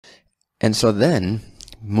And so then,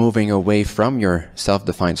 moving away from your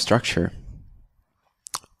self-defined structure,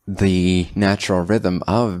 the natural rhythm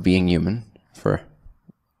of being human, for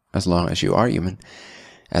as long as you are human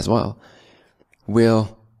as well,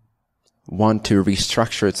 will want to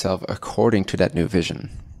restructure itself according to that new vision,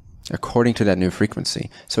 according to that new frequency.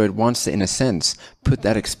 So it wants to, in a sense, put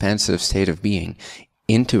that expansive state of being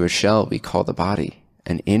into a shell we call the body,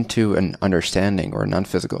 and into an understanding or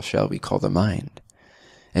non-physical shell we call the mind.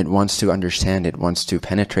 It wants to understand, it wants to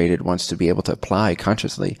penetrate, it wants to be able to apply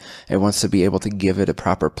consciously, it wants to be able to give it a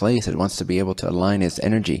proper place, it wants to be able to align its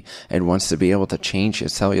energy, it wants to be able to change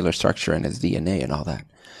its cellular structure and its DNA and all that.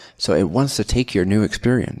 So it wants to take your new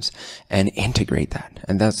experience and integrate that.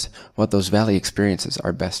 And that's what those valley experiences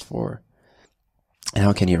are best for. And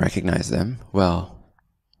how can you recognize them? Well,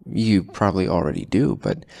 you probably already do,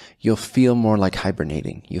 but you'll feel more like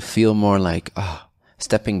hibernating. You feel more like,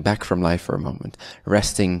 stepping back from life for a moment,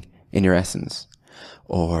 resting in your essence,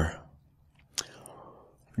 or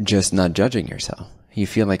just not judging yourself. You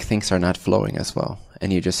feel like things are not flowing as well,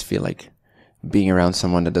 and you just feel like being around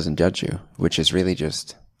someone that doesn't judge you, which is really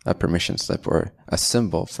just a permission slip or a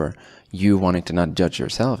symbol for you wanting to not judge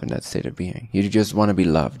yourself in that state of being. You just want to be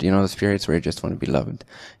loved. You know, the spirits where you just want to be loved.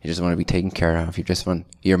 You just want to be taken care of. You just want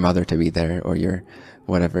your mother to be there, or your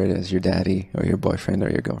whatever it is, your daddy or your boyfriend or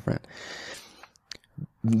your girlfriend.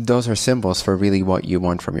 Those are symbols for really what you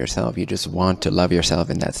want from yourself. You just want to love yourself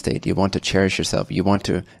in that state. You want to cherish yourself. You want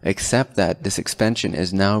to accept that this expansion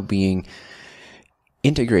is now being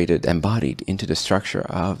integrated, embodied into the structure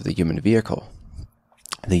of the human vehicle,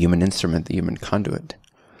 the human instrument, the human conduit.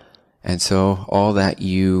 And so all that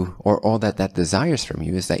that desires from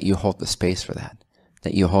you is that you hold the space for that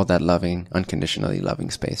you hold that loving, unconditionally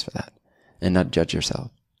loving space for that, and not judge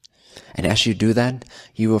yourself. And as you do that,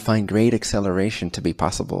 you will find great acceleration to be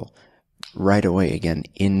possible right away again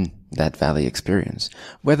in that valley experience.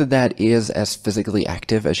 Whether that is as physically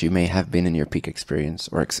active as you may have been in your peak experience,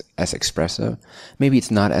 or as expressive. Maybe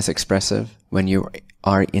it's not as expressive when you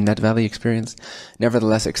are in that valley experience.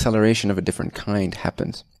 Nevertheless, acceleration of a different kind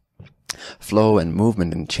happens. Flow and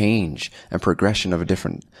movement and change and progression of a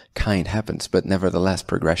different kind happens, but nevertheless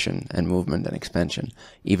progression and movement and expansion,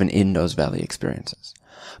 even in those valley experiences.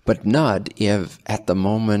 But not if at the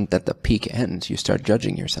moment that the peak ends, you start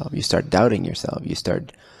judging yourself, you start doubting yourself,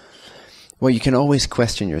 you can always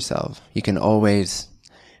question yourself. You can always,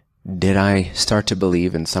 did I start to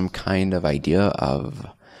believe in some kind of idea of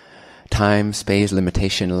time, space,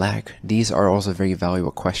 limitation, lack? These are also very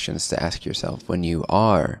valuable questions to ask yourself when you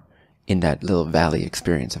are in that little valley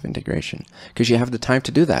experience of integration. Because you have the time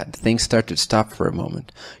to do that. Things start to stop for a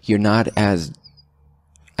moment. You're not as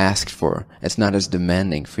asked for. It's not as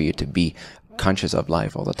demanding for you to be conscious of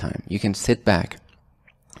life all the time. You can sit back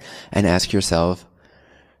and ask yourself,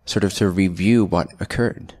 sort of to review what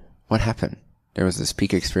occurred. What happened? There was this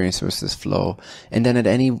peak experience, there was this flow. And then at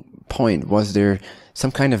any point, was there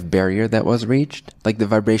some kind of barrier that was reached? Like the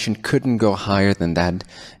vibration couldn't go higher than that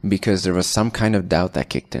because there was some kind of doubt that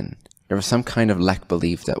kicked in. There was some kind of lack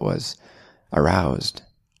belief that was aroused.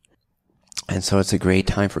 And so it's a great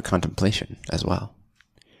time for contemplation as well.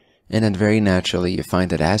 And then very naturally, you find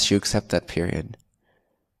that as you accept that period,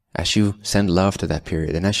 as you send love to that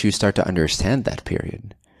period, and as you start to understand that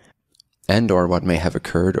period, and or what may have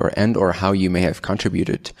occurred, or how you may have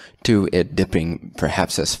contributed to it dipping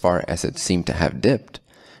perhaps as far as it seemed to have dipped,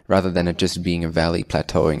 rather than it just being a valley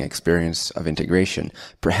plateauing experience of integration.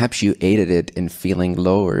 Perhaps you aided it in feeling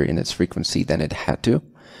lower in its frequency than it had to.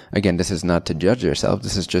 Again, this is not to judge yourself.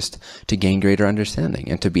 This is just to gain greater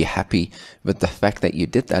understanding and to be happy with the fact that you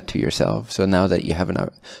did that to yourself. So now that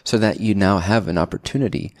you now have an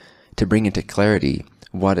opportunity to bring into clarity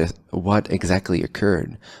what exactly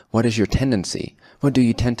occurred. What is your tendency? What do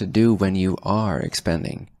you tend to do when you are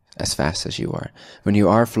expanding as fast as you are? When you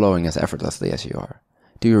are flowing as effortlessly as you are?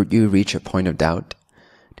 Do you reach a point of doubt?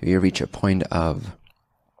 Do you reach a point of,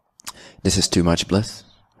 this is too much bliss?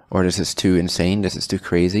 Or this is too insane, this is too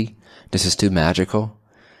crazy, this is too magical,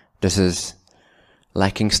 this is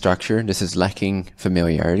lacking structure, this is lacking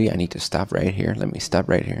familiarity, I need to stop right here, let me stop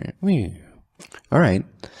right here. Alright,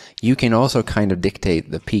 you can also kind of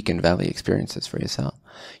dictate the peak and valley experiences for yourself.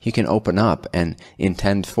 You can open up and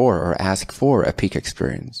intend for or ask for a peak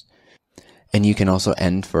experience. And you can also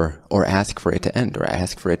end for, or ask for it to end, or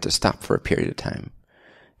ask for it to stop for a period of time.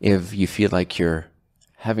 If you feel like you're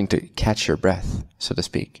having to catch your breath, so to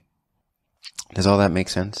speak. Does all that make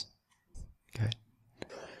sense? Good.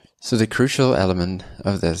 So the crucial element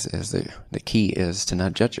of this is the key is to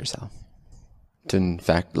not judge yourself. To in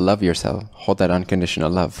fact love yourself, hold that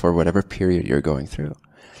unconditional love for whatever period you're going through.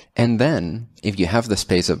 And then, if you have the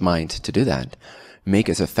space of mind to do that, make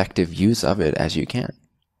as effective use of it as you can.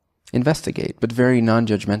 Investigate, but very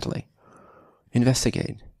non-judgmentally.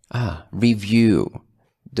 Investigate. Review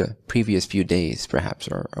the previous few days, perhaps,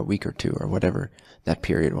 or a week or two, or whatever that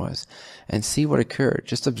period was, and see what occurred.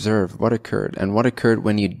 Just observe what occurred, and what occurred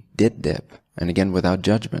when you did dip. And again, without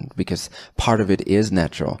judgment, because part of it is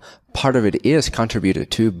natural. Part of it is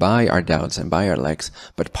contributed to by our doubts and by our lacks,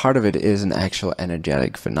 but part of it is an actual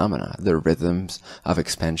energetic phenomena, the rhythms of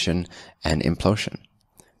expansion and implosion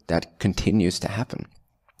that continues to happen.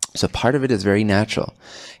 So part of it is very natural,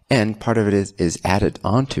 and part of it is added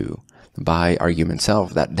onto by our human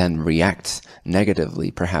self that then reacts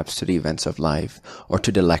negatively, perhaps to the events of life, or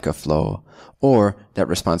to the lack of flow, or that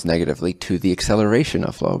responds negatively to the acceleration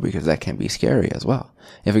of flow, because that can be scary as well.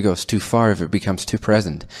 If it goes too far, if it becomes too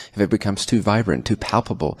present, if it becomes too vibrant, too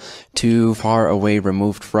palpable, too far away,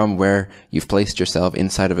 removed from where you've placed yourself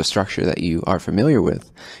inside of a structure that you are familiar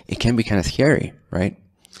with, it can be kind of scary, right?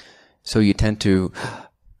 So you tend to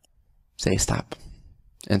say stop.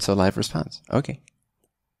 And so life responds, okay,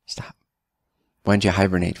 stop. Why don't you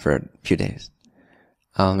hibernate for a few days?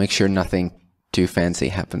 I'll make sure nothing too fancy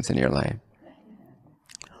happens in your life.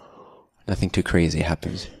 Nothing too crazy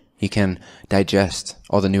happens. You can digest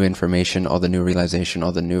all the new information, all the new realization,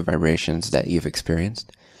 all the new vibrations that you've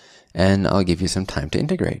experienced. And I'll give you some time to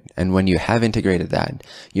integrate. And when you have integrated that,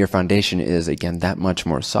 your foundation is, again, that much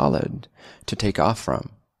more solid to take off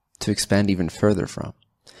from, to expand even further from.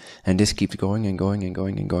 And this keeps going and going and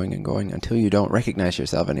going and going and going until you don't recognize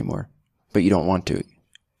yourself anymore. But you don't want to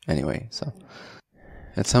anyway. So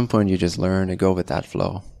at some point you just learn to go with that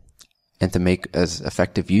flow and to make as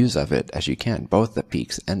effective use of it as you can, both the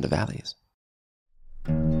peaks and the valleys.